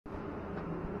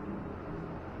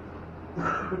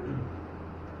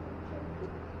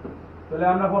তাহলে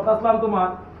আমরা পড়তাম তোমার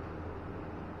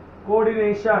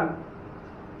কোঅর্ডিনেশন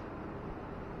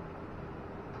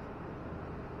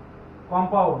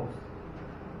কম্পাউন্ড।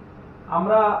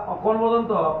 আমরা এখন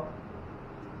পর্যন্ত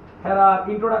হেরা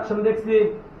ইন্ট্রোডাকশন দেখছি,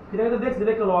 এটা কিন্তু দেখছি,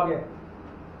 দেখতে লো আগে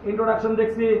ইন্ট্রোডাকশন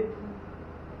দেখছি,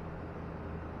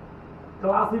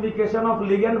 ক্লাসিফিকেশন অফ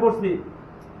লিগ্যান্ড পড়ছি,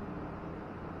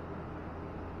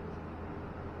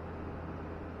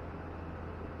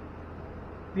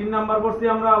 তিন নাম্বার পড়ছি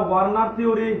আমরা ওয়ার্নার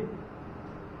থিওরি,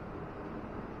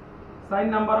 4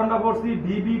 নাম্বার আমরা পড়ছি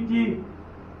ভিবিটি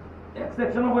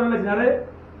এক্সেপশন করে লেছি না রে,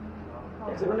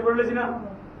 এক্সেপশন করে লেছি না।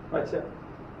 আচ্ছা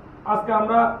আজকে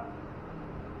আমরা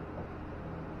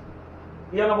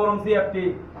ইয়ানা বরং CFT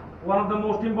one of the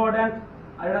most important,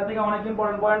 আর এটা থেকে অনেক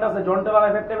ইম্পর্টেন্ট পয়েন্ট আছে, জন্টেলার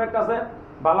এফেক্ট আছে,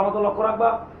 ভালো মতো লক্ষ্য রাখবা।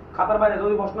 খাতার বাইরে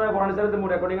যদি প্রশ্ন হয় পড়ানি সাথে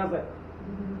মোট রেকর্ডিং আছে,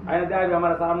 আইনে দেখাবি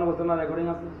আমার স্যার আপনি বলছেন না রেকর্ডিং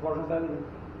আছে, প্রশ্ন চাই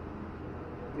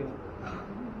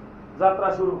যাত্রা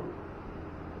শুরু।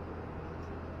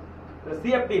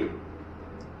 সিএফটি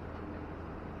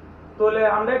তাহলে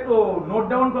আমরা একটু নোট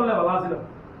ডাউন করলে ভালো ছিল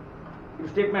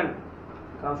স্টেটমেন্ট,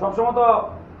 কারণ সবসময় তো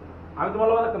আমি তোমার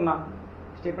লগে থাকতাম না,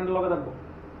 স্টেটমেন্টের লগে থাকবো।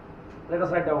 Let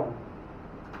us write down.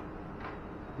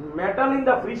 Metal in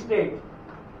the free state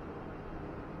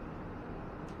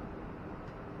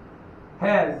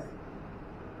has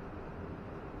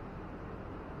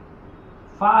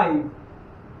 5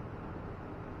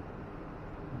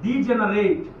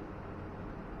 degenerate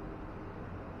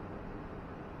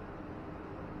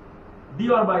d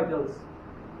orbitals.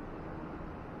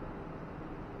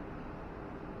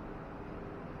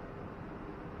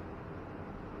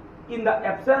 In the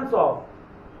absence of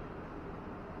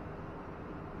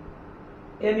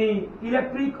any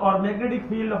electric or magnetic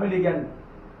field of a ligand.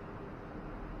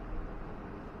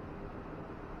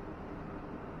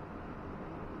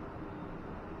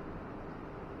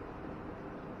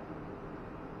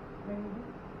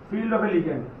 Field of a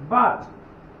ligand. But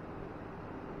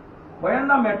when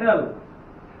the metal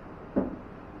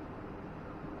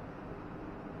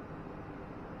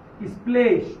is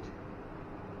placed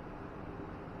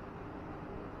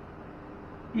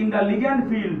in the ligand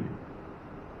field,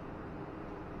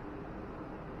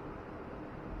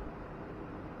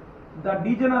 the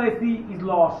degeneracy is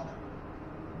lost.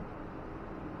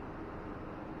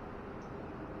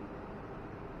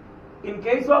 In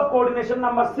case of coordination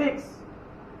number 6,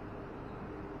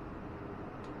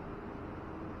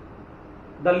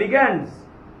 the ligands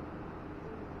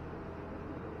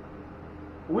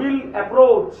will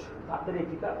approach,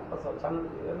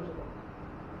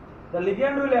 the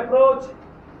ligand will approach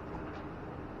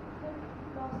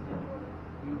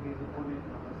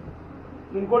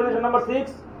in coordination number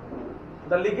 6,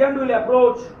 the ligand will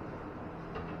approach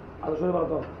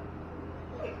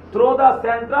through the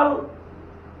central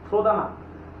to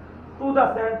the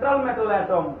central metal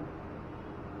atom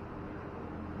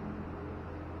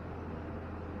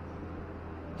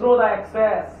through the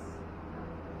excess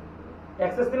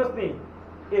thing,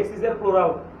 X is their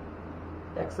plural,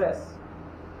 excess.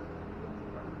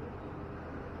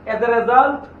 As a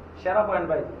result, share a point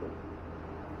by.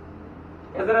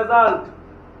 As a result,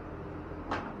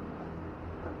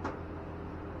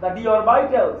 the d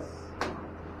orbitals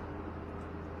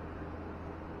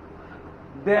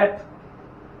that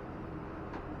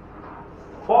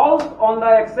falls on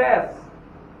the excess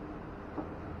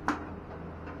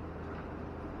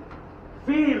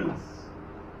feels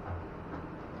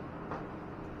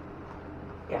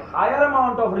a higher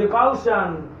amount of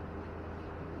repulsion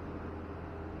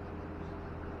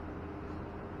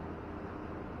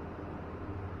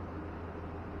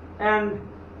and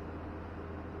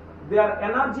their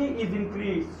energy is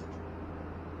increased.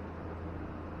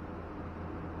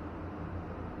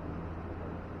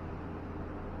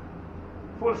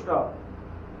 Full stop.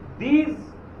 These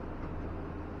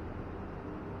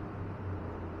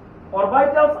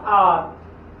orbitals are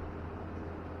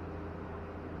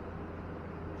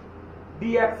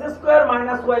dx square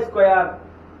minus y square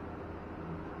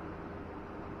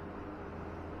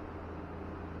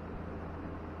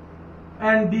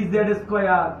and dz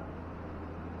square.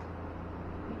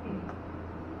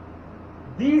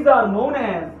 These are known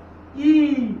as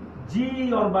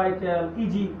EG orbital,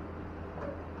 EG.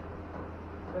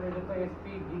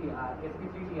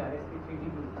 SP3DR,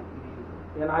 SP3D2.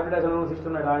 An hybridization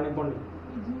system na ionic bonding.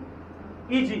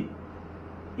 EG.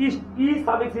 E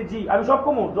suffix G. আমি সব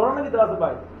কমু জোড়ানো দিতে আছে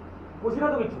ভাই। বুঝি না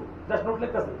তো কিছু। জাস্ট নোট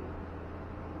লিখতেছি।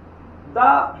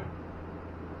 The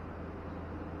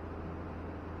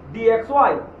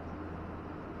dxy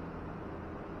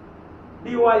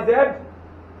dyz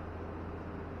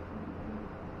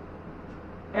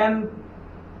and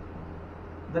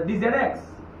the dzx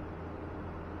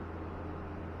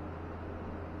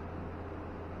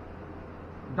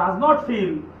does not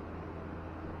feel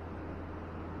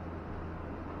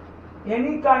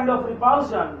any kind of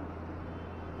repulsion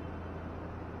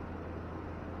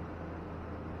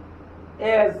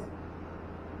as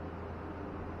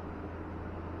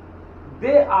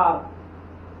they are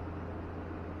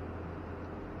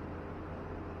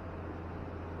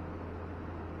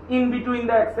in between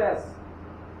the axes.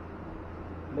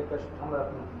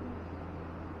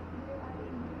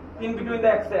 In between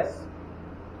the axes.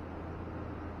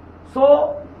 So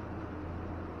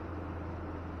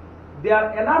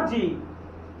their energy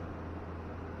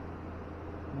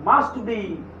must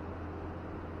be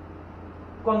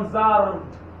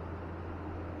conserved,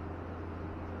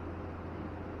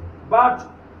 but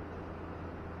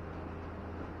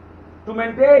to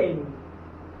maintain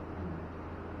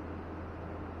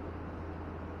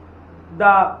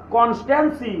the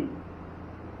constancy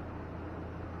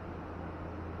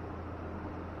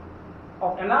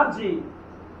of energy,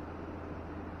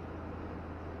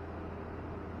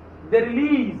 they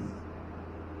release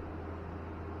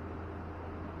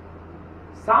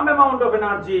some amount of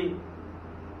energy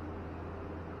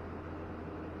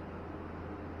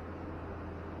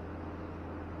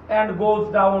and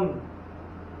goes down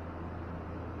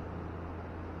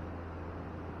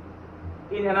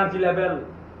in energy level.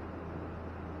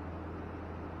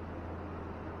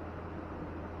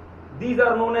 These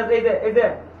are known as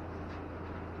a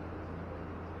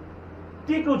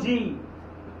T2G.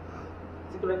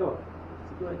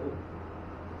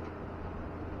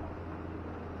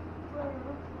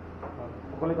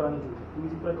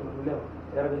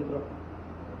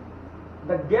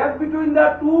 The gap between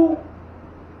the two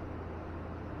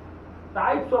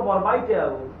types of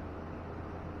orbital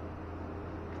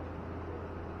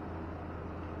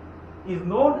is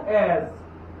known as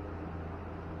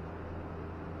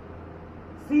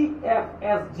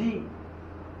CFSG.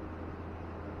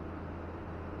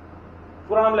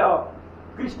 पूरा नाम ले आओ,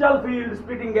 crystal field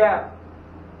splitting gap.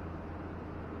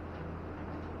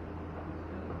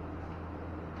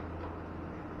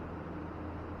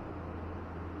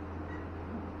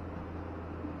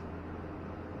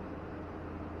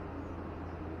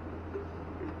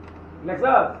 Next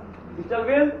up, crystal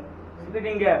field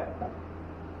splitting gap.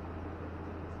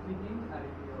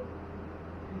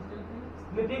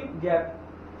 Splitting gap.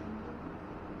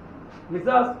 Next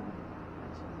up,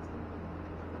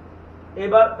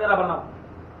 এবার প্যারা বানাও,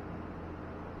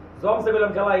 জম সে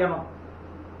বেলম খেলা কেন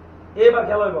এবার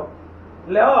খেলা হইব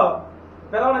লেহ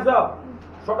প্যারা বানাইছ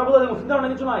সকাল বুঝা দেবো চিন্তা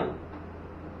কিছু নাই।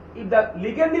 If the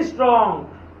ligand is strong,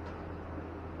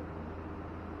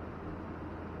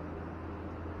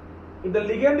 if the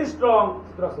ligand is strong,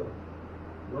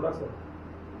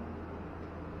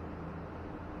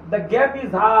 the gap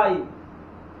is high,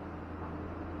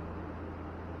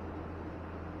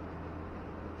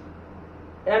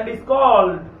 and is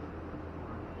called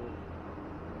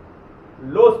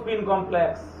low spin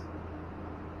complex.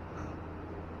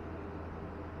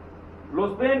 Low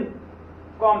spin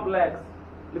complex.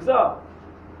 Listen.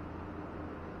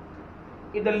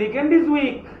 If the ligand is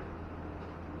weak,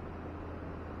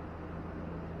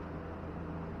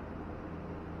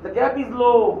 the gap is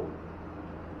low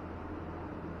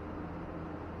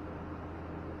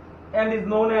and is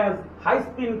known as high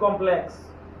spin complex.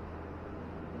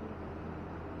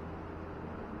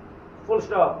 Full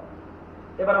stop.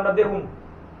 এবার আমরা দেখুন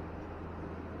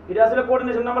এটা আসলে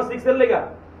coordination number 6 এর লেখা,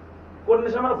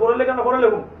 coordination number 4 এর লেখা না 4 এর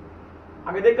লিখুন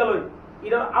আগে দেখা লই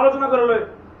এটা আলোচনা করে লই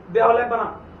দেয়া হলে একবার না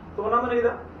তোমার নাম লিখে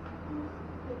দাও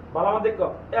ভালো আমার দেখো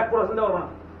এক পুরো চিন্তা করব না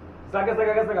জায়গা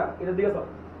এটা দিকে চল।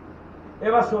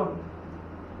 এবার শুন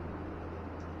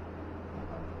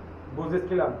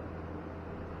বুঝেছিলাম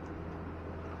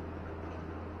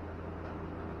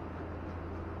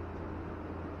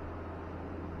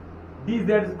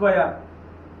dz square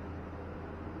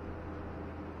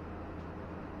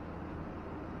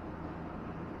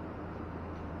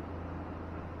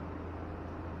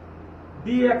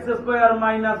dx square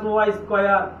minus y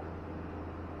square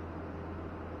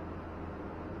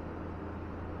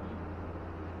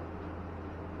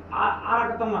আর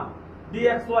একটা না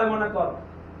dxy মনে কর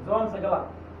জন সে গেল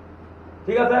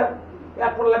ঠিক আছে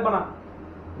এক পড়ে লাগবে না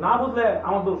না বুঝলে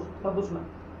আমার দোষ তার দোষ না।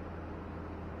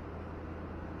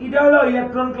 এটা হলো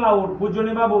ইলেকট্রন ক্লাউড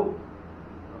বুঝছনি বাবু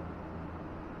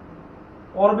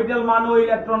অরবিটাল মান ও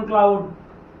ইলেকট্রন ক্লাউড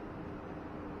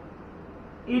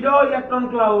ইডো ইলেকট্রন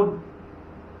ক্লাউড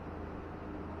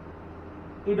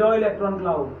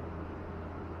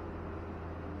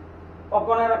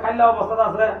অকনের খাইলা অবস্থা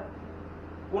আছে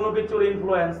কোনো কিছুর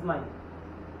ইনফ্লুয়েন্স নাই।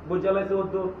 বুঝতে লাইছে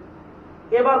তো?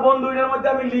 এবার বন্ধু এর মধ্যে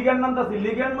আমি লিগ্যান্ড নামতাছি।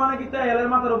 লিগ্যান্ড মানে কি? এল এর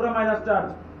মাত্রার উপরে মাইনাস চার্জ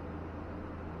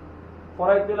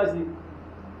পড়াইতে লাইছি।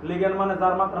 লিগ্যান্ড মানে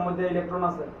যার মাত্রার মধ্যে ইলেকট্রন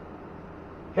আছে।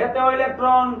 হেতেও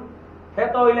ইলেকট্রন,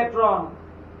 হেতেও ইলেকট্রন।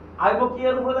 আইবো কি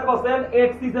এর উপরে? দেখো সেল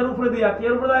এক্সিস এর উপরে দিয়া কি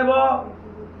এর উপরে আইবো?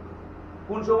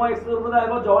 কোন সময় এক্সিস এর উপরে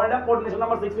আইবো? যখন এটা কোঅর্ডিনেশন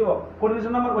নাম্বার 6 হইবো।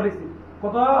 কোঅর্ডিনেশন নাম্বার বলেছি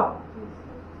কত?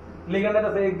 লিগ্যান্ডের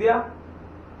আছে এদিক দিয়া,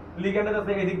 লিগ্যান্ডের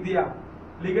আছে এদিক দিয়া,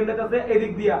 লিগ্যান্ডের আছে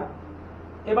এদিক দিয়া।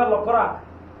 এবার লক্ষ্য রাখ,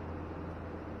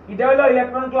 এটা হইলো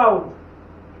ইলেকট্রন ক্লাউড,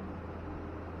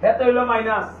 হেতে হইলো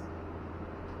মাইনাস।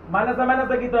 মাইনাসে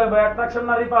মাইনাসে কি হইবো? অ্যাট্রাকশন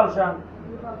না রিপালশন?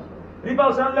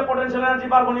 রিপালশন হলে পটেনশিয়াল এনার্জি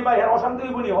বাড়বো নি ভাই? এর অশান্তি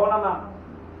হইবো নি? হো না না,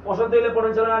 অশান্তি হইলে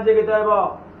পটেনশিয়াল এনার্জি কি হইবো?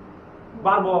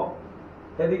 বাড়বো।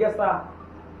 এদিকে আসা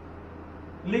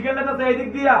লিগ্যান্ডের আছে এদিক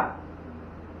দিয়া।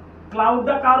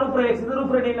 ক্লাউডটা কার উপরে? এক্সিস এর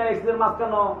উপরে নেই না এক্সিস এর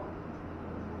মাঝখানে?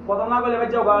 কথা না বলে ভাই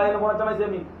যাও গা, এর মনে চাইছি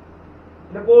আমি।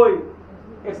 এটা কই?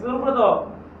 এক্সিস এর উপরে তো।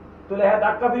 তাহলে হ্যাঁ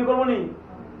ধাক্কা ফিল করবো নি?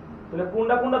 তাহলে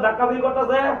কোনটা কোনটা ধাক্কা ফিল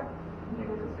করতেছে?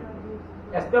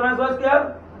 Square minus Y square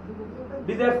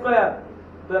DJ square.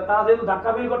 তাহলে তারা যেহেতু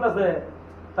ধাক্কা ফিল করতেছে,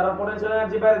 তারা পটেনশিয়াল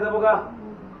এনার্জি বাইরে যাবো গা।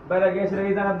 বাইরে গিয়ে সেটা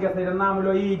এই জায়গা গেছে। এটার নাম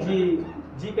হলো ইজি।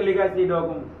 জি কে লিখাইছে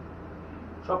এইরকম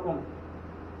সকম।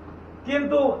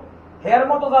 কিন্তু হের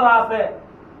মতো যারা আছে,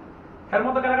 হের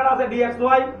মতো কারা কারা আছে? Dx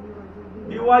Y,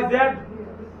 dy Z.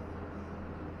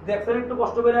 দেখছেন একটু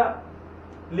কষ্ট করে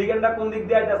লিগ্যান্ডটা কোন দিক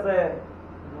দিয়ে আইতাছে?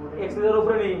 এক্সিস এর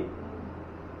উপরে নি।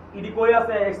 ইডি কই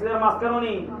আছে? এক্সিস এর মাঝখানে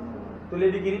নি। তাহলে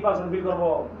এডি কি রিপালশন ফিল করব?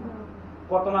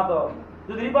 কত না তো।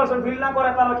 যদি রিপালশন ফিল না করে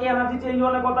তাহলে কি এনার্জি চেঞ্জ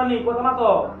হওয়ার কথা নেই? কত না তো।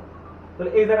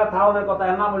 তাহলে এই জায়গা থাওনের কথা।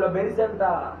 এর নাম হলো বেরি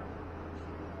সেন্টার।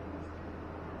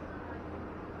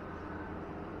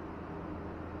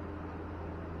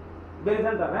 বেরি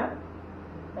সেন্টার। হ্যাঁ,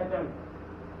 একটা মিনিট।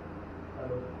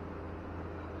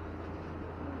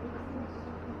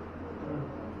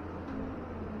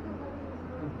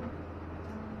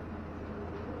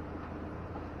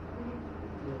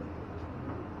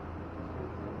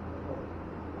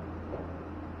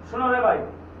 শোনো রে ভাই,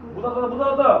 বুঝা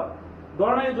তো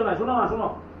ধরনের জন্য শোনো না, শোনো।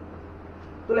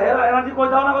 তাহলে হেরা এনার্জি কই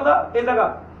দাও না কথা? এই জায়গা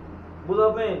বুঝা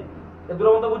নেই। এ দূর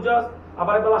মতো বুঝছস?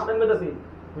 আবার একবার লাস্ট টাইম কইতাছি,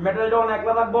 মেটাল যখন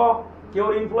একলা থাকবো, কেউ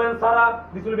ইনফ্লুয়েন্স ছাড়া,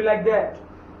 this will be like that.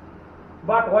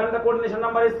 But when the coordination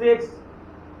number is 6,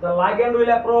 the ligand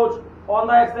will approach on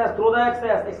the axis, through the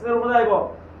axis, axis এর উপরে যাইবো।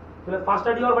 তাহলে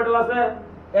ফার্স্টটা ডি অরবিটাল আছে,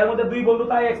 এর মধ্যে দুই বন্ধু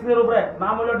তাই এক্স এর উপরে,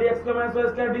 নাম হলো dx square minus y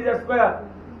square dz square.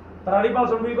 তারা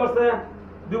রিপালশন ফিল করছে,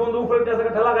 দুই বন্ধু উপরে উঠে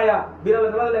ঠেলা গায়া, বিড়ালে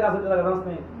ঠেলা দিলে গাছে ঠেলা গাছ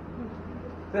নেই।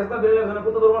 চেষ্টা বিড়ালে জন্য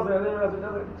কত দূর আছে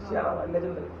শেয়ার আবার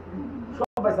লেজেন্ডারি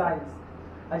সব বাই সাইন্স।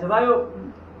 আচ্ছা যাই হোক,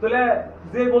 তাহলে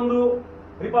যে বন্ধু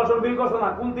রিপালশন ফিল করছে না,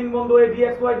 কোন তিন বন্ধু? এই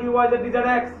dx y dy z dz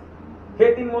x। হে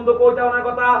তিন বন্ধু কই দাও না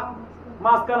কথা?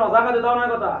 মাঝখানে জায়গা দাও না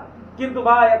কথা। কিন্তু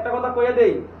ভাই একটা কথা কইয়া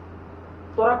দেই,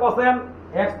 তোরা কোসেন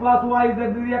x + y z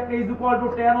dx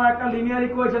 = tan ও একটা লিনিয়ার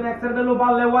ইকুয়েশন, x এর ভ্যালু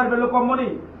বাড়লে y এর ভ্যালু কমবো নি?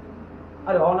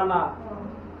 আরে হ না না,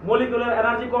 মলিকুলার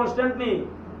এনার্জি কনস্ট্যান্ট নি।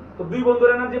 তো দুই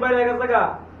বন্ধুর এনার্জি বাইরে গেছে গা,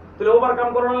 তাহলে ওভারকাম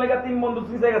করার লাগা তিন বন্ধু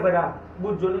পিছে গেছে গা।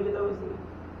 বুঝছো নি কি হইছে?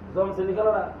 জমছে নি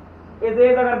খেলাটা। এই যে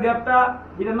এই জায়গার গ্যাপটা,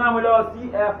 এটার নাম হলো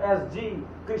CFSG,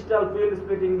 crystal field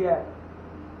splitting gap.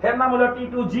 এর নাম হলো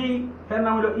T2G, এর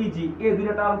নাম হলো EG। এই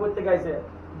দুইটা টার্ম করতে গাইছে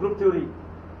group theory.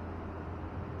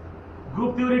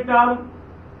 Group theory term.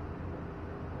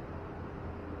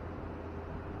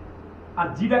 আর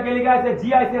জিটাকে লেখা আছে জি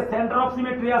আইছে সেন্টার অফ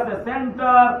সিমেট্রি আছে,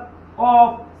 সেন্টার অফ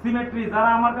সিমেট্রি। যারা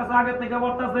আমার কাছে আগে থেকে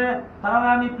বলতেছে তারা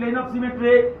আমি plane of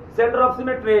symmetry, centre of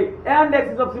symmetry and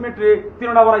axis of symmetry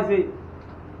তিনটা বলাইছি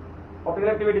অপটিক্যাল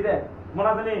অ্যাক্টিভিটিতে। মনে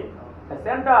আছে নি?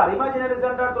 Centre, imaginary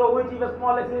centre through which if a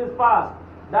small axis is passed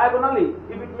diagonally,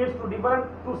 if it meets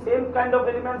to same kind of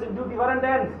elements into different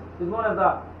ends, is known as the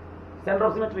center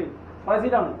of symmetry. পড়াইছি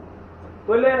না?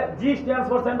 তাহলে G stands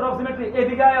for center of symmetry।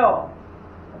 এদিকে আয়ো,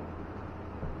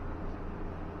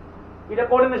 এটা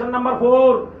coordination number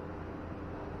 4।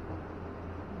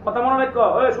 কথা মনে রাখো।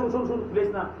 ওই শুন শুন শুন প্লিজ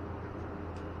না।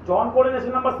 জন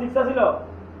কোঅর্ডিনেশন নাম্বার 6 আছিল,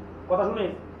 কথা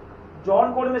শুনিস। জন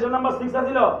কোঅর্ডিনেশন নাম্বার 6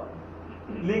 আছিল,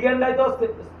 লিগ্যান্ড আইতো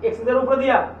এক্সিস এর উপরে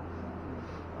দিয়া।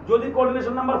 যদি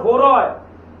কোঅর্ডিনেশন নাম্বার 4 হয়,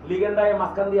 লিগ্যান্ড আই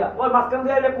মাঝখান দিয়া। ওই মাঝখান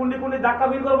দিয়া এলে কুন্ডি কুন্ডি ধাক্কা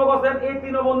ফিল করবো কছেন? এই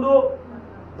তিন বন্ধু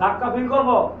ধাক্কা ফিল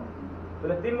করবো।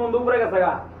 তাহলে তিন বন্ধু উপরে গেছে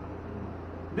গা,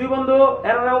 দুই বন্ধু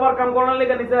এরা ওভারকাম করার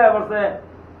লেগে নিচে পড়ছে।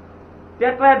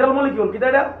 টেট্রাহেড্রাল মলিকিউল কি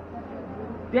এটা?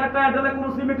 টেট্রাহেড্রালে কোনো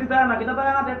সিমেট্রি থাকে না। কিটা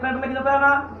থাকে না? টেট্রাহেড্রালে কিটা থাকে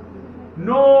না?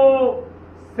 No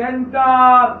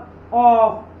centre of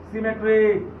symmetry.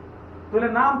 তাহলে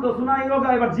নাম তো শোনাই হোক,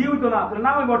 এবার জি হইতো না, তাহলে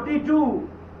নাম হইব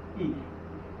T2E।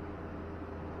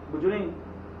 বুঝুনি?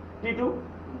 T2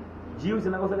 জি হইছে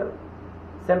না কোসে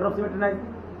সেন্টার অফ সিমেট্রি নাই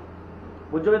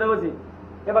বুঝছো কেটা কইছি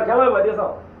এবার খেলা হইবা দিয়ে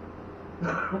যাও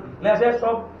লেসে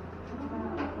সব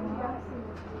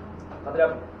তাদের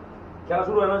খেলা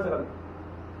শুরু হয়ে গেছে খালি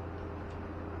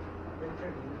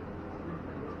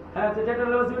হ্যাঁ সেন্টার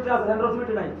লেভেল সিমেট্রি আছে সেন্টার অফ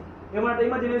সিমেট্রি নাই এমন একটা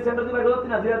ইমাজিনারি সেন্টার দিয়ে বাইরে হচ্ছে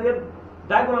না ধীরে ধীরে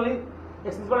ডায়াগোনালি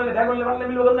এক্সিস বানালে ডায়াগোনালি বানালে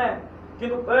মিলবে না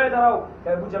কিন্তু এই দাঁড়াও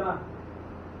বুঝছে না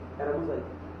এরা বুঝাই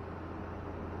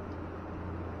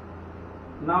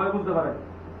না হয় বুঝতে পারে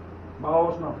বাবা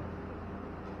প্রশ্ন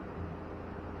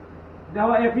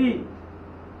দেখো এফি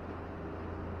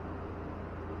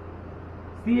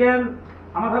সিএন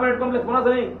আমার ফেভারিট কমপ্লেক্স কোন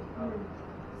আছে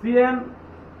সিএন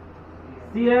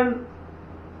সিএন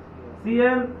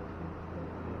সিএন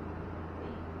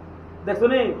দেখছো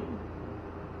নি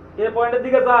এ পয়েন্টের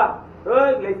দিকে যা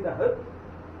ওই লেখা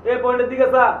এ পয়েন্টের দিকে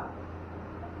যা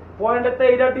পয়েন্টের তে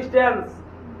এইটার ডিসটেন্স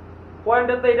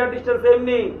পয়েন্টের তে এইটার ডিসটেন্স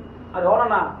এমনি আর হলো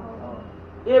না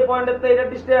এ পয়েন্টের তে এইটার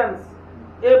ডিসটেন্স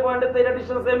এ পয়েন্টের তে এইটার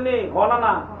ডিসটেন্স এমনি হলো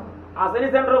না আসেনি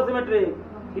সেন্টার অফ সিমেট্রি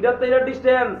এটার তে এইটার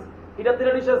ডিসটেন্স এটার তে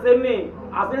এইটার ডিসটেন্স এমনি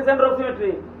আসেনি সেন্টার অফ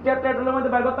সিমেট্রি ক্যাপিটালের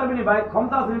মধ্যে বাইর করতে পারবি নি ভাই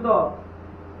ক্ষমতা আসেনি তো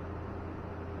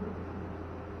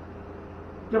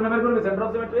কেমনে বের করবি centre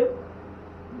of symmetry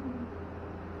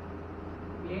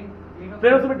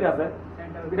plane of symmetry আছে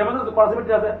এটা মানে তো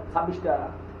সিমেট্রি আছে 26টা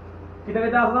কিটা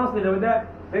কিটা আছে না সেটা মধ্যে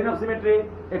plane of symmetry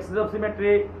axis of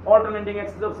symmetry alternating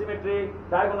axis of symmetry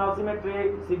diagonal symmetry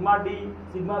sigma D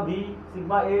sigma V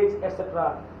sigma H etcetera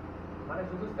মানে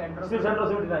শুধু সেন্টার অফ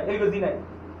সিমেট্রি নাই এই গজি নাই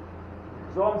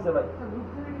জম সে ভাই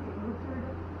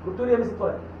গ্রুপ থিওরি এমসি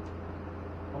করে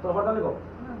অত হঠাৎ লিখো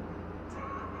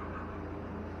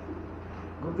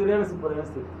গ্রুপ থিওরি এমসি করে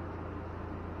এমসি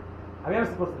আমি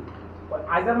এমসি করছি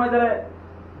আইজার মাইজারে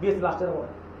দিয়েছি লাস্টের পরে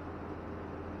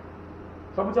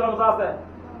সব চলা মতো আছে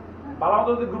বাবা মতো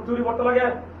যদি গ্রুপ থিওরি পড়তে লাগে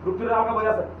গ্রুপ থিওরি আলাদা বই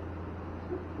আছে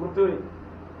গ্রুপ থিওরি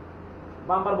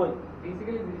বাম্পার বই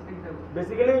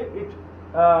বেসিক্যালি ইট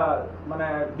মানে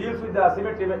deals with the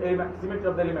symmetry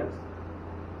of the elements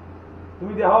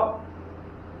তুমি দেখো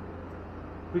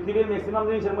পৃথিবীর ম্যাক্সিমাম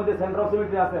জিনিসের মধ্যে সেন্টার অফ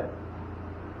সিমেট্রি আছে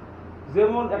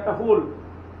যেমন একটা ফুল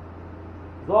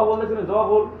জবা বলতেছিল জবা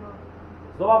ফুল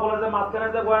জবা বলের যে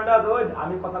মাঝখানের যে পয়েন্টটা আছে ওই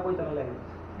আমি কথা কইতে না লাগে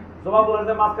জবা বলের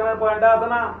যে মাঝখানের পয়েন্টটা আছে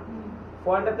না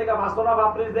পয়েন্টের থেকে মাছটা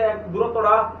বাপরে যে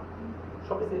দূরত্বটা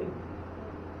সবই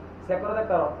চেক করে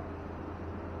দেখতে পারো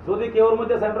যদি কেউর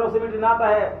মধ্যে সেন্টার অফ সিমেট্রি না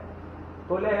থাকে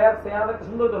তাহলে এর চেহারা দেখতে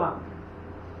সুন্দর হতো না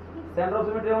সেন্টার অফ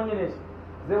সিমেট্রি এমন জিনিস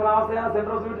যেমন আমার চেহারা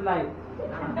সেন্টার অফ সিমেট্রি নাই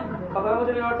কথা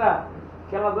বলছি ওটা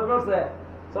খেলা তো করছে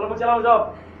চলো চালাও যাও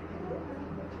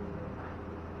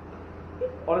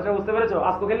অনেকটা বুঝতে পেরেছো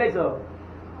আজকে খেলেছো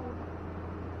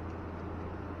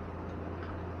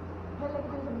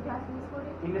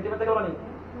ইংরেজি পেতে গেল নি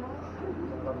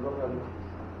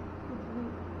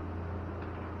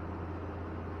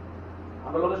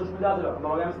আমরা লোকের সুবিধা আছে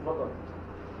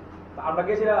আমরা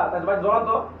গেছি ভাই জড়ান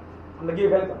তো আমরা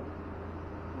গিয়ে ফেলতাম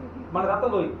মানে রাখতো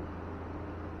তো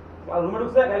রুমে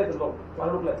ঢুকছে খেলে তো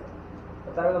ভালো ঢুকলে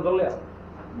তার জ্বললে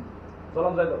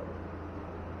জ্বলান যাইতো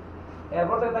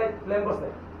এরপর থেকে তাই প্ল্যান করছে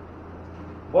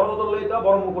বড় বোতল লইতো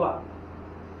বড় মুকুলা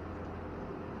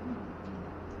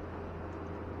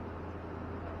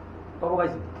তবু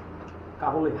খাইছি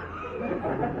কাপড় লই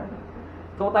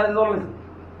তো তাই জল লইছি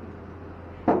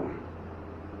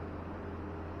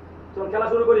চল খেলা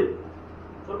শুরু করি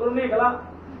শুরু করুন নি খেলা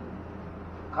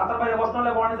খাতার বাইরে বসতে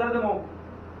হলে বর্ণে জানে দেবো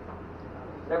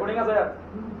রেকর্ডিং আছে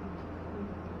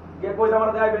গিয়ে পয়সা আমার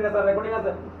দেয় বেনে স্যার রেকর্ডিং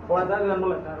আছে বর্ণে জানে দেন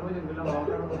বলে স্যার ওই যে দিলাম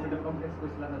আউটার অরবিটাল কমপ্লেক্স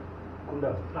কইছিলাম না কোনটা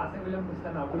ক্লাসে দিলাম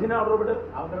কইছিলাম না বুঝি না আউটার অরবিটাল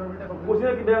বুঝি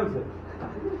না কি দেয়া হইছে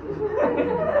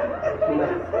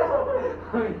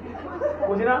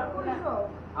বুঝি না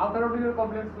আউটার অরবিটাল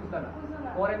কমপ্লেক্স কইছিলাম না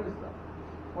পরে কইছিলাম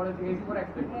পরে দিয়েছি পরে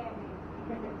এক্সপ্লেইন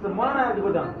তো মনে নাই আজ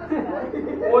বুঝাম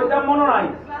ওইটা মনে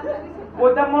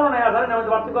নাই আর জানি না আমি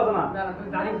বাড়তি কথা না না তুই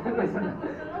জানি কইছ না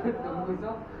তুমি কইছো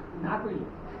না কইলে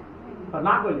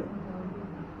না কইলে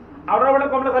আউটার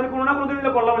অরবিটাল কমপ্লেক্স আমি কোনো না কোনো দিন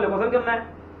করলাম বলে কথা কেন না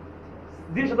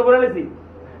দিন সাথে বলে লেছি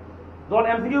যখন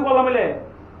এমসিকিউ করলাম বলে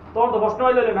তখন তো প্রশ্ন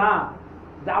হয়ে যাবে না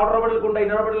যে আউটার অরবিটাল কোনটা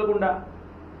ইনার অরবিটাল কোনটা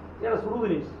এটা শুরু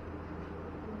জিনিস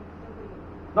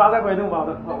রাজা কই দেবো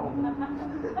বাবা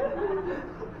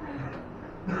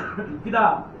কিদা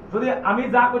যদি আমি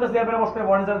যা কইতাছি এরপরে বসতে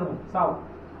বর্ণে জানা দেবো চাও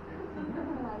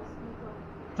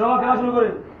চলো খেলা শুরু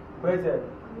করি হয়েছে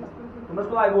তোমরা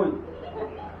শুধু আই বই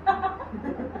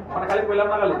মানে খালি কইলাম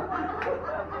না খালি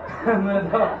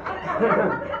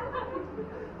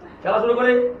খেলা শুরু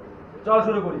করি চল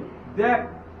শুরু করি দেখ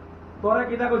তোরা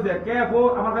কিটা কইছে কে ফোর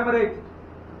আমার ফেভারিট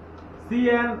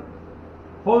সিএন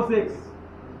হোল 6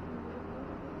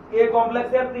 এ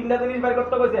কমপ্লেক্সের তিনটা জিনিস বের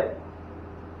করতে কইছে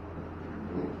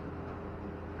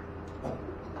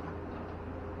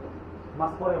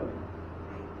মাস পরে আমি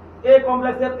এই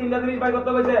কমপ্লেক্সের তিনটা জিনিস বাই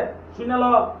করতে হয়েছে শুনে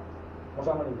লো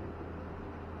মশামারি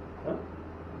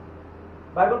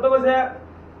বাই করতে হয়েছে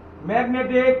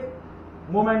ম্যাগনেটিক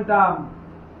মোমেন্টাম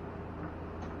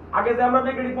আগে যে আমরা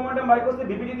ম্যাগনেটিক মোমেন্টাম বাই করছি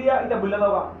ভিপিটি দিয়া এটা ভুলে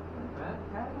দাও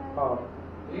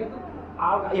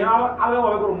আগে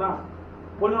ভাবে করুন না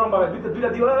অন্যরকম ভাবে দুইটা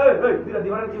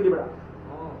দিবারের কি দিবা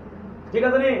ঠিক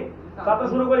আছে নি তাতে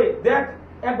শুরু করি দেখ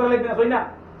একবার লিখবি না তুই না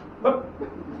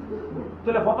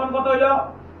তাহলে প্রথম কথা হইল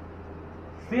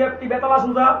সিএফটি বেতালা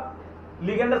সুজা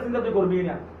লিগেন্ডের চিন্তা তুই করবি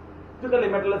না তুই খালি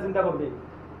মেটালের চিন্তা করবি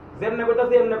যেমনে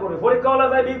কইতাছি এমনে করে পরীক্ষা হলে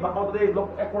যাইবি ভাবত দে লোক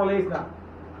এক পড়া লেইস না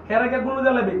হেরে কে গুলো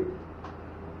জ্বালাবি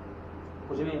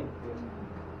বুঝিনি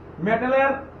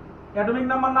মেটালের অ্যাটমিক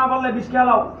নাম্বার না পারলে বিষ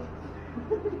খেলাও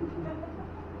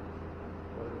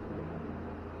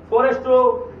ফরেস্ট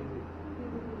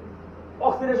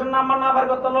অক্সিডেশন নাম্বার না বার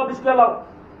করতে হলো বিষ খেলাও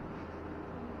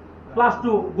ক্লাস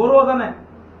 2 গরুও জানে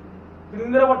তিন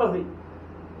দিনের পড়তাছি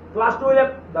ক্লাস 2 হইলে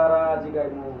দাঁড়া জিগাই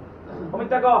মু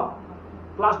অমিতা ক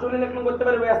ক্লাস 2 হইলে লেখলুম করতে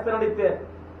পারবে আস্তে না দিতে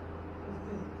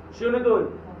শুনে তুই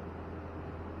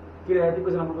কি রে তুই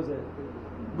কইছ না কইছে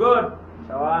গুড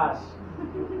শাবাশ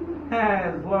হ্যাঁ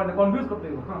মানে কনফিউজ করতে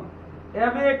হইব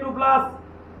MA2 প্লাস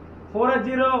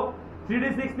 480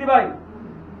 3D60 ভাই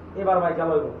এবার ভাই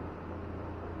খেলা হইব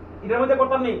এটার মধ্যে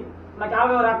করতাম নি নাকি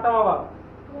আগে রাখতাম আবার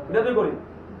এটা তুই করি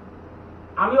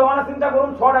আমি ওখানে চিন্তা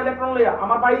করুন 6টা ইলেকট্রন লইয়া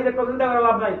আমার বাড়ি ইলেকট্রন চিন্তা করে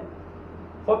লাভ নাই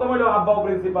প্রথম হইল আব্বাও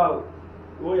প্রিন্সিপাল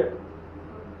ওই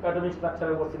অ্যাটমিক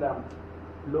স্ট্রাকচারে বলছিলাম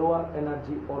lower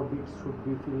energy orbit should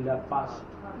be filled up fast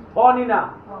হনি না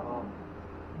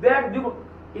দেখ দিব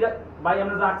এটা ভাই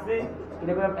আমরা রাখছি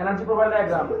এটা করে এনার্জি প্রোফাইল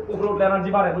ডায়াগ্রাম উপরে উঠলে এনার্জি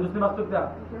বাড়ে বুঝতে বাস্তবটা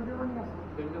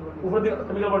উপর দিকে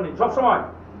কেমিক্যাল বন্ডিং সব সময়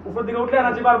উপর দিকে উঠলে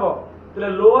এনার্জি বাড়বো তাহলে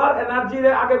লোয়ার এনার্জি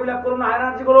রে আগে বিলাপ করুন না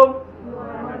এনার্জি করুন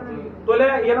তাহলে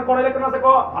এখানে পড়া ইলেকট্রন আছে ক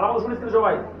ভালো মতো শুনিস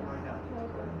সবাই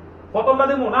প্রথমটা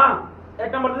দেবো না এক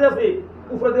নাম্বার দিয়ে আছি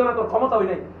উপরে দিও না তোর ক্ষমতা হই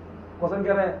নাই কোশ্চেন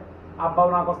করে আব্বাও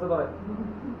না কষ্ট করে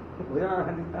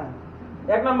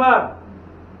এক নাম্বার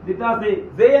দিতে আছি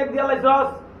যে এক দিয়া লাইছস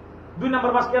 2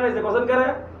 নাম্বার পাস করে লাইছে কোশ্চেন করে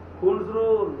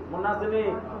কুলজরুল মনে আছে নি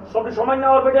সবটি সময় না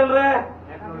অরবিটাল রে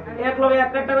এক লগে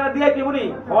একটা একটা করে দিয়াই দিবনি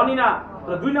হনি না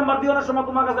তো 2 নাম্বার দিও না সময়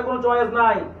তোমার কাছে কোনো চয়েস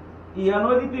নাই ইয়া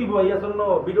নয় দিতেই বই ইয়া জন্য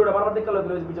ভিডিওটা বারবার দেখতে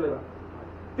লাগলে বুঝে লাগবে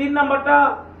 3 নাম্বারটা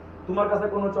তোমার কাছে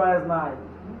কোনো চয়েস নাই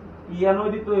ইয়া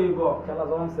নয় দিতেই হইব খেলা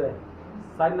জমছে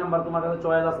 4 নাম্বার তোমার কাছে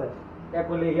চয়েস আছে এক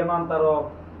হইলে ইয়া মানতারো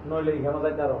নইলে ইয়া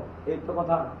যাইতারো এই তো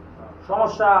কথা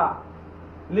সমস্যা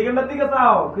লিগেন্ডের দিকে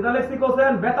যাও কিনা লেখছি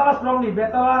কোশ্চেন বেতালা স্ট্রং নি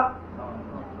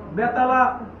বেতালা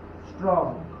স্ট্রং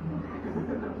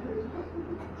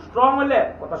স্ট্রং হইলে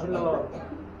কথা শুনলে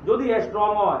যদি এ স্ট্রং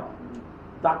হয়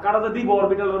ধাক্কাটা যে দিব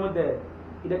অরবিটালের মধ্যে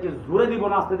এটা কি জোরে দিব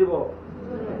না আস্তে দিব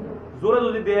জোরে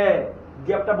যদি দে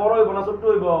গ্যাপটা বড় হইব না ছোট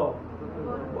হইব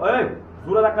এই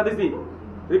জোরে ধাক্কা দিছি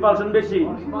রিপালশন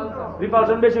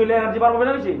বেশি হইলে এনার্জি বাড়বে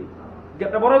না বেশি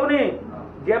গ্যাপটা বড় হইব নি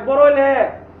গ্যাপ বড় হইলে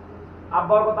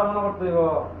আব্বার কথা মনে করতে হইব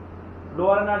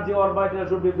lower energy orbital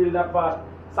should be build up fast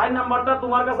 4 নাম্বারটা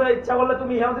তোমার কাছে ইচ্ছা করলে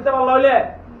তুমি ইহাও দিতে পারলা হইলে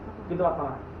কিন্তু পারতা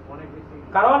না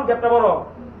কারণ গ্যাপটা বড়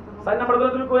 4 নাম্বার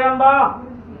দিলে তুমি কই আনবা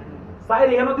সাইড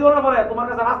এখানে দিও না পরে তোমার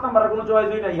কাছে 5 নাম্বারের কোনো চয়েস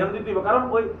হই না এখানে দিতে হবে কারণ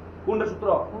ওই কোনটা সূত্র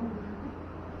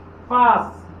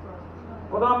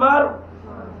 5 কত নাম্বার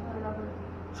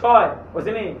 6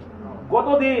 বুঝছেন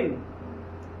গতদিন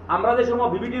আমরা যে সময়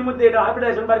ভিভিটির মধ্যে এটা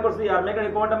হাইব্রিডাইজেশন বাইর করছি আর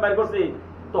ম্যাগনেটিক মোমেন্টাম বাইর করছি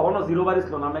তখনও জিরো বাইর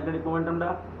ছিল না ম্যাগনেটিক মোমেন্টামটা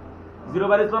জিরো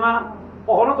বাইর ছিল না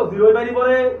তখনও তো জিরোই বাইরি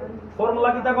পরে ফর্মুলা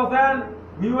কি তা কোসেন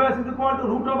μs √n *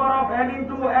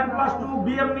 n + 2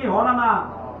 bm নি হনা না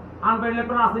আনপ্যাড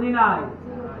ইলেকট্রন আসেনি নাই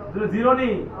যদি জিরো নি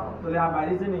তাহলে আর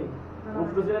বাইরেছে নি রুট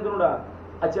ছিল দুটোটা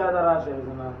আচ্ছা দাঁড়া আসে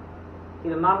না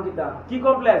এর নাম কিটা কি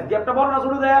কমপ্লেক্স গ্যাপটা বড় না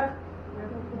ছোট দেখ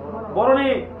বড় নি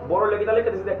বড় লেখিটা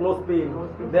লিখে দিছি দেখ ক্লোজ পিন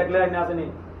দেখলে না আসেনি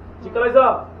ঠিক আছে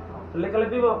লেখা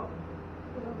দিব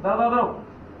দাঁড়াও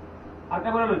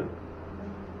আরেকটা করে লই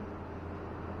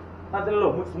তাহলে লো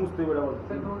মুছতে বড় বড়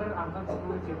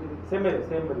সেম মেরে আচ্ছা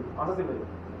সেম মেরে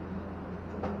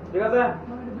ঠিক আছে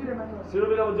সিরো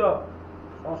বিলা বুঝছো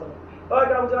সমস্যা ওই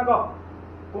কেন বুঝছ না কো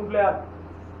কোন প্লেয়ার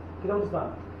কি বুঝছ না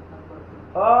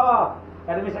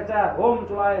এনিমি স্ট্রাকচার হোম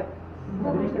চলায়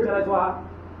এনিমি স্ট্রাকচার চলা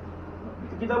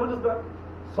কি বুঝছ তো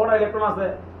সোনা ইলেকট্রন আছে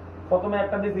প্রথমে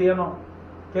একটা দিছি এনো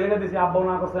কেলে দিছি আব্বা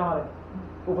না করছে আমারে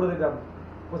উপরে দিতাম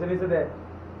কইছে নিচে দে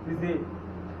দিছি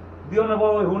দিও না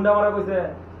বড় হুন্ডা মারা কইছে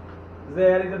যে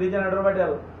এর এটা রিজেনারেটর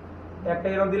বাইটাল একটা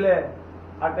এনো দিলে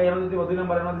আটটা এনো দিতে 2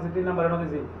 নাম্বার এনো দিছি 3 নাম্বার এনো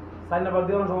দিছি 4 নাম্বার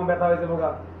দিও না সময় ব্যথা হইছে বোকা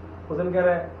কোশ্চেন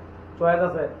করে চয়েস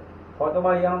আছে হয়তো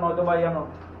বা ইয়ানো নয়তো বা ইয়ানো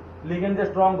লিগেন্ড যে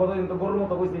স্ট্রং কত কিন্তু গরুর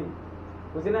মতো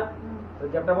কইছি না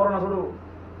গ্যাপটা বড় না ছোট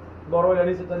বড় হইলে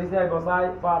নিচে আইব 4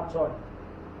 5 6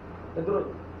 এদুর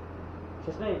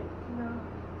শেষ নেই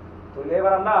তাহলে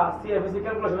এবার আমরা সিএফএসি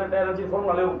ক্যালকুলেশন একটা এনার্জি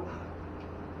ফর্মুলা লিখব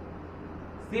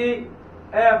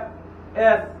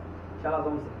CFS খেলা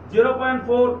জমছে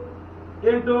 0.4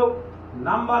 into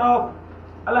number of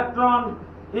electron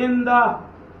in the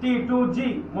T2G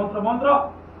মন্ত্র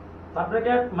sub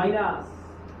bracket minus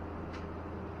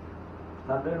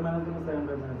sub bracket minus দিন second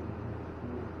bracket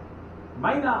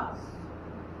minus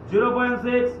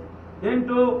 0.6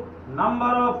 into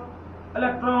number of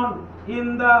electron in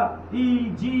the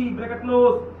EG bracket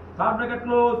close sub bracket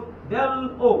close del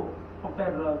O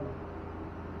octahedral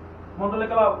মন্ত্র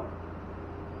লেখা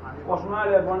প্রশ্ন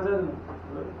আইলে বন্ধে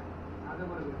আগে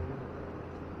বলে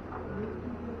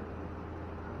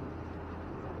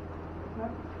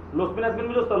লোসপিন has been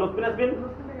বুঝছ তো লোসপিন has been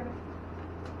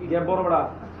গ্যাপ বড় বড়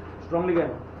strongly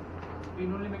gap spin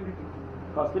only magnetic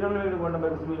spin only magnetic bond by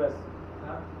Sumi বাস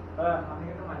হ্যাঁ আমি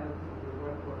এটা minus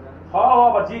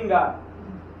bajinga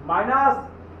minus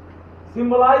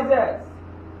symbolizes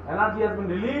energy has been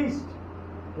released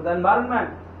to the environment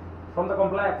from the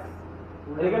complex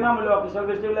এর নাম হলো অফিশিয়াল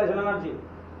স্টেবিলাইজেশন এনার্জি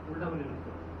উল্টা বলে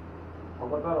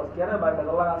খবর পাও কি আরে ভাই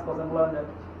কাজলা কাজ করছেন বলেন যে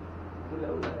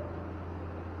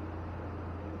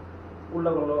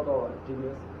উল্টা বলো তো ঠিক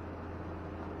আছে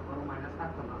আর মাইনাস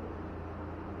থাকতো না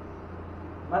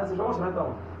মানে সমস্যা নাই তো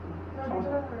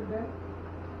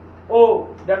ও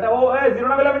ডেল্টা ও এই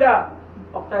 0 না বেলা বেটা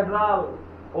অক্টাহেড্রাল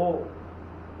ও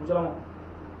বুঝলাম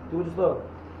তুই বুঝছ তো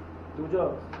তুই বুঝছ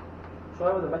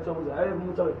সবাই বুঝে বাচ্চা বুঝে এই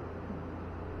মুচাবে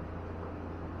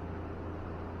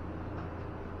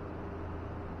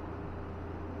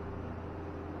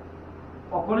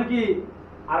কখনো কি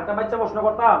আরেকটা বাচ্চা প্রশ্ন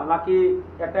করতাম নাকি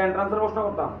একটা এন্ট্রান্সের প্রশ্ন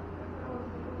করতাম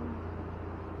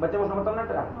বাচ্চা প্রশ্ন করতাম না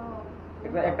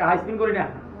একটা হাই স্পিন করি না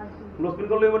লো স্পিন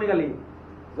করলে বনি খালি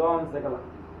জন সেকালা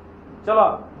চলো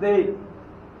দেই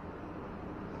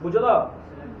বুঝছো তো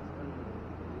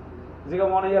জিগা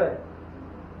মনে যারে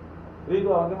রিতো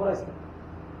আমাকে পড়াইছে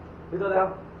রিতো দেখো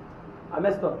আমি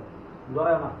তো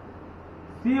ধরায় না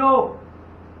CO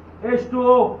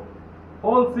H2O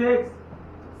হোল 6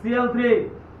 Cl3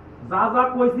 যা যা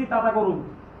কইছি তা তা করুন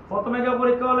প্রথমে যে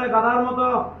পরীক্ষা হলে গাধার মতো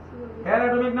এর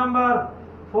অ্যাটমিক নাম্বার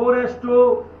 4s2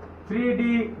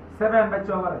 3d7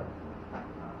 বাচ্চা হবে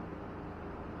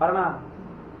পারে না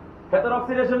ভেতর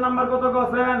অক্সিডেশন নাম্বার কত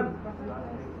কছেন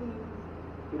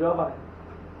এটাও পারে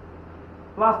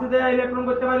প্লাস্টিকে ইলেকট্রন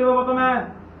করতে পারিব প্রথমে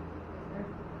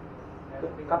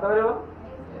কাটা পারিব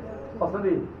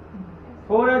পছন্দি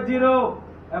 4s0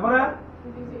 এবারে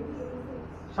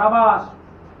শাবাশ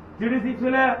 3d6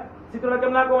 হলে চিত্রটা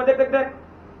কেমন লাগবে দেখ দেখ দেখ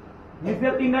নিচে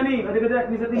তিনটা নি এদিকে দেখ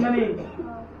নিচে তিনটা নি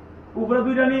উপরে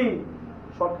দুইটা নি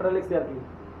শর্টকাটে লিখছি আর কি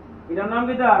এটার নাম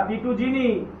কিটা T2G নি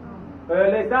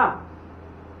লেখা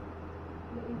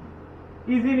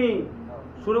ইজি নি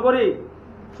শুরু করি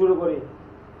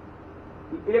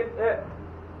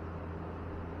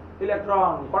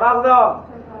ইলেকট্রন কটা আছে দাও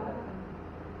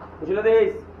বুঝলে দেখ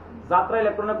যাত্রা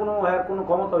ইলেকট্রনের কোনো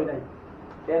ক্ষমতা হয় নাই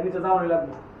এর নিচে যাওয়ানি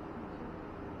লাগবে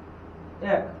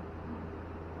এক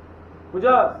বুঝছ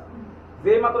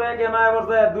যে মাত্র এক এমআই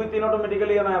করছে 2 3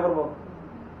 অটোমেটিক্যালি এমআই করব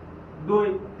 2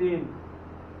 3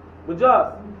 বুঝছ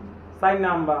সাইন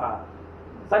নাম্বার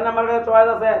কাছে চয়েস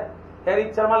আছে এর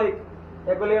ইচ্ছার মালিক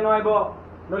একলে নয়ব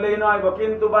নলে নয়ব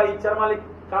কিন্তু ভাই ইচ্ছার মালিক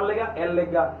কার লাগা এর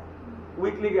লাগা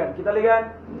উইকলি গান কিতা লিগান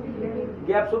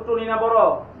গ্যাপ ছোট নি না বড়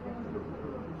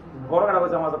কাটা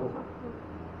কইছে আমাকে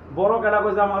বড় কাটা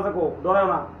কইছে আমাকে ডরাও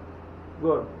না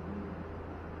গুড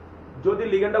যদি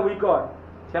লিগেন্ডটা উইক হয়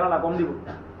ঠেলাটা কম দিব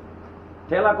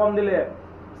ঠেলা কম দিলে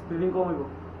স্পিডিং কম হইব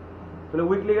তাহলে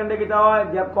উইক লিগেন্ডে কিটা হয়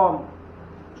গ্যাপ কম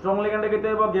স্ট্রং লিগেন্ডে কিটা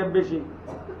হইব গ্যাপ বেশি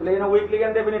তাহলে এখানে উইক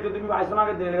লিগেন্ড ডেফিনেটলি তুমি আইসো না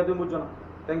দিলে তুমি বুঝছো না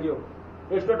thank you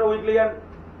এক্সট্রাটা week ligand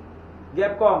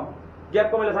gap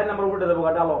কমলে 4 নাম্বার উঠে দেবো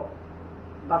ডালো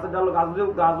গাছের ডালো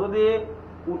গাছ যদি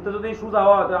উঠতে যদি সোজা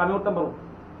হয় তাহলে আমি উঠতে পারবো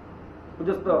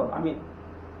বুঝছ তো আমি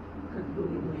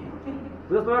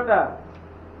বুঝছ তো একটা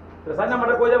 4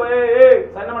 নাম্বারটা কই যাব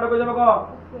 4 নাম্বারটা কই যাব ক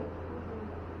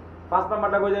 5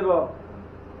 নাম্বারটা কই যাব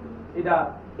এটা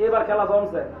এবার খেলা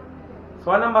জমছে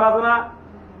 6 নাম্বার আছে না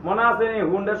মনে আছে নি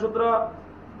হুন্ডের সূত্র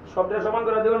শব্দের সমান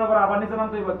করে দেব না পর আবার নিচে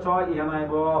নামতে হইব 6 ইহানা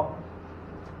আইব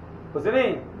বুঝছেনি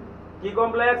কি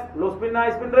কমপ্লেক্স লো স্পিন না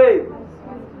হাই স্পিন রে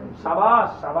শাবাশ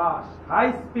হাই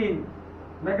স্পিন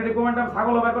ম্যাগনেটিক মোমেন্টাম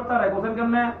ছাগল বের করতে পারে কোশ্চেন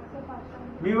কেমনে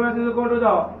বিভাগ থেকে কোড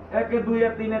দাও 1 2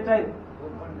 3 4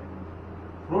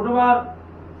 root over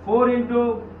 4 into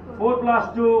 4 plus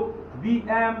 2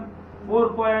 bm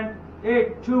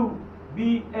 4.82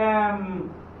 bm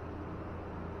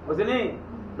বুঝলি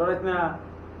ডরাইস না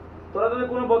তোরা যদি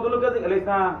কোনো বদলকে গেলিস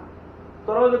না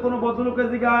তোরা যদি কোনো ভদ্রলোকের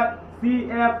জিগায় সি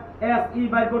এফ এস ই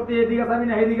বাইর করতে এদিকে চাবি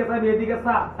না এদিকে চাবি এদিকে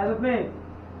চা এসব নেই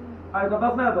আর কথা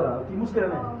আছে না তোরা কি মুশকিল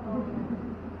নেই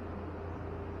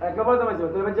একেবারে তো মাইছো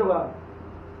তুই বেঁচে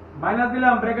মাইনাস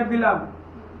দিলাম ব্রেকেট দিলাম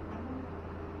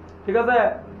ঠিক আছে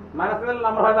মাইনাস দিলে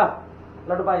নাম্বার হয় না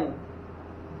লাটু পাই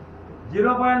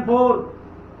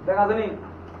 0.4 দেখা জানি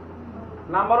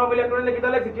নাম্বার অফ ইলেকট্রন লিখি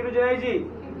তাহলে কিটু জেনেছি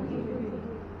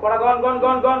কোড়া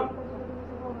গন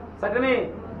সেটানি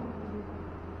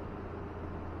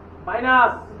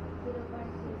minus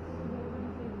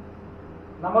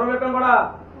number of electron Koda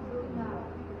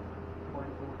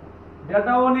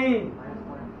delta ও নি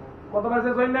কত বার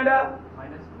শেষ হইল না এটা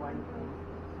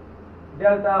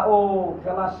ডেল্টা ও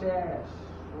খেলা শেষ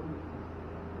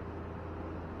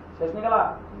শেষ নি খেলা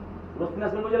রোস্টিনা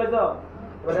শুনে বুঝে লাগতো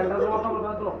এবার ডেল্টা ও প্রশ্ন করতে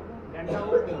তো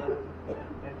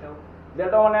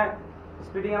ডেল্টা ও নে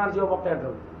স্পিডিং এনার্জি অফ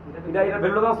অক্টাহেড্রাল এটা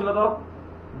ভ্যালু দাও ছিল তো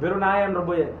ভ্যালু নাই আমরা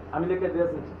বইয়ে আমি লিখে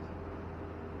দিয়েছি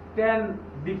 10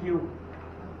 dq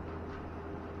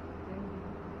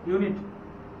ইউনিট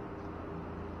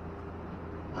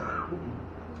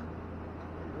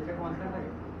এটা কনস্ট্যান্ট থাকে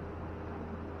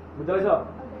বুঝতে পারছো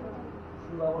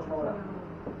শুধু অবস্থা বলা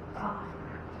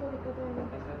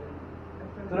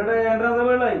তোর এটা এন্ট্রান্স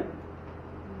হবে নাই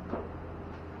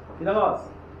কি জানোস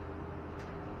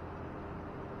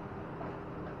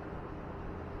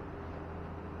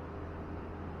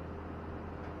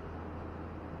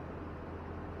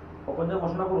ওখান থেকে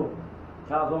ঘোষণা করো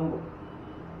খেলা জমবো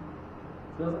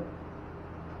ঠিক আছে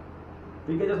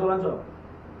ঠিক আছে সোলাঞ্চ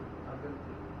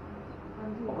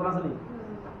ওখানে আছে নি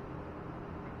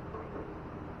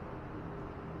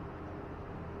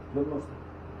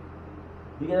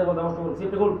ঠিক আছে কথা কষ্ট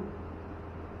করো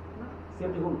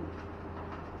সেফটি খুল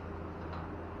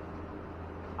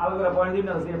আলাদা পয়েন্ট দিন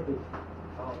না সেফটি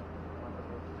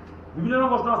বিভিন্ন রকম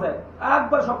প্রশ্ন আছে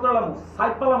একবার সব করে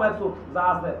সাইড পালাম একশো যা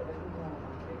আছে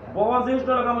ভগবান শ্রীকৃষ্ণ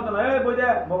লেখা মতো না এই বই দে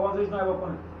ভগবান শ্রীকৃষ্ণ এবার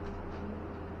কোনে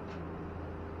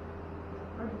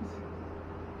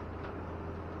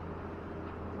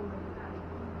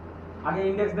আগে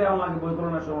इंडेक्स দেয় আমাকে বই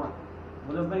করোনার সময়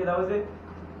বুঝছ না কি দাও হইছে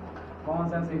कॉमन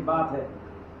सेंस की बात है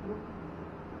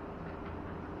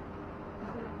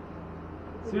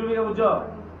সিরুবি কে বুঝছো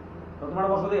তো তোমার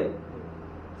বসো দে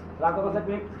রাখো কথা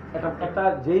পিক একটা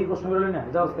যেই প্রশ্ন বেরোলো না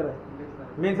যাও করে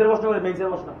মেইনসের প্রশ্ন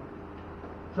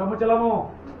সময় চালামো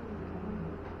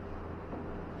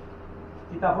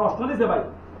কিতা প্রশ্ন দিছে ভাই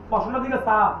প্রশ্নটা দিকে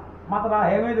তা মাথাটা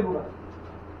হ্যাং হয়ে দেবো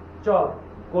চল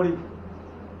করি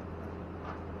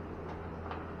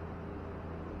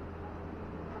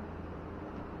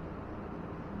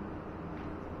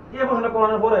এই প্রশ্নটা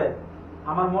করানোর পরে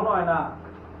আমার মনে হয় না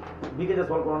বিকেজে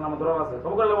সলভ করানোর আমার দরকার আছে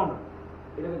সব করলে মনে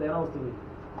এটাকে দেয় না বুঝতে পারি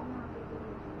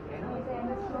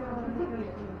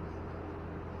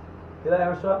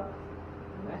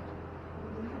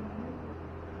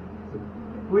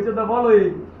বুঝতে তো বলোই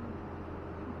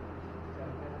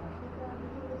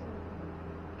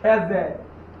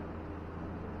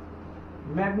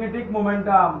ম্যাগনেটিক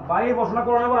মোমেন্টাম ভাই প্রশ্ন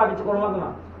করানোর পর আর কিছু করা লাগবে না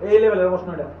এই লেভেলের প্রশ্ন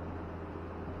এটা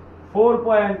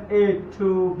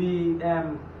 4.82 bm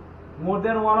more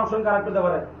than one option correct হতে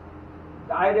পারে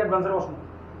আইডিয়া অ্যাডভান্সের প্রশ্ন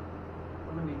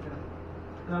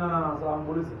না স্যার আমি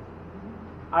বলেছি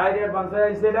আইডিয়া অ্যাডভান্সে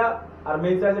আছে এটা আর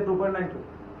মেইন সাইজে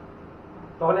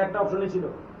 2.92 তাহলে একটা অপশনই ছিল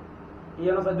এই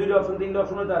অনুসারে দুইটা অপশন তিনটা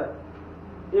অপশন হতে পারে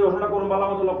এই অপশনটা করুন ভালো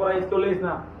মতো লক্ষ্য করা স্কেল লেস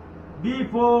না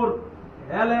B4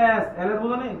 LS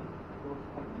বুঝনি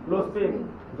লো স্পিড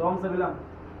জম সে দিলাম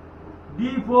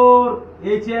D4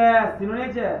 HS তিনজন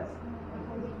HS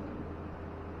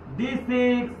D6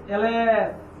 LS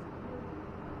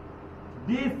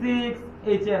D6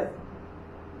 HS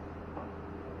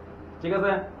ঠিক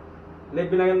আছে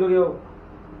লিখবি না কিন্তু কেউ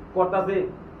করতেছে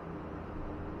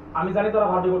আমি জানি তোরা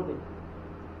ভালো করতে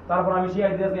তারপর আমি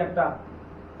শিয়াই দিয়েছি একটা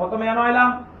প্রথমে এনো আইলাম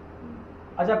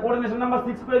আচ্ছা কোঅর্ডিনেশন নাম্বার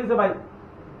 6 করে দিছে ভাই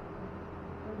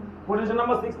কোঅর্ডিনেশন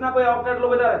নাম্বার 6 না কই অক্টেট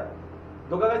লোকে দাঁড়ে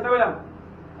দোকা গাইতে বললাম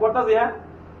করতেছি হ্যাঁ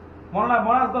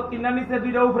মনে আছে তো তিনটা নিচে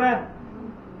দুইটা উপরে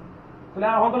তাহলে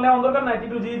আর হন তো লেওন দরকার নাই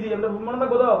টি2 জি আমরা মনে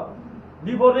থাকবো তো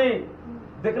D4 নি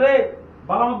দেখ রে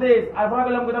ভালো মধ্যে আর পড়া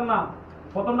গেলাম কইতাম না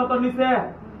প্রথমটা তো নিচে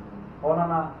ও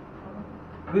না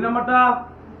দুই নাম্বারটা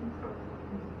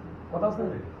কত আছে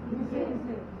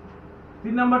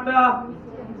তিন নাম্বারটা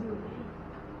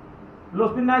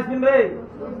লোসপিন না স্পিন রে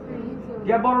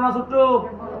গ্যাপ বড় না ছোট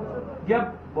গ্যাপ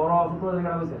বড় ছোট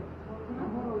জায়গা কইছে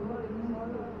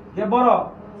গ্যাপ বড়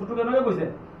ছোট কেন কইছে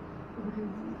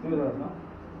তুমি জানো না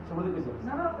সবুজ কইছে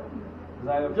না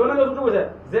যাই কেউ না ছোট কইছে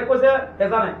যে কইছে এ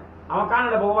জানে আমার কান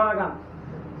এটা ভগবানের কান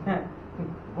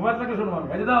ঘুমাতে লাগে শুনুন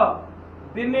এই দাও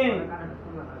তিন নি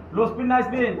লোসপিন না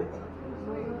স্পিন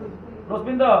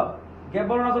রসপিন্দ গ্যাপ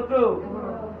বড় না ছোট্ট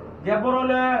গ্যাপ বড়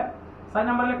হলে 4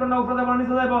 নাম্বার ইলেকট্রন না উপরে যাবো না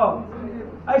নিচে যাবো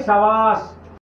এই সাবাস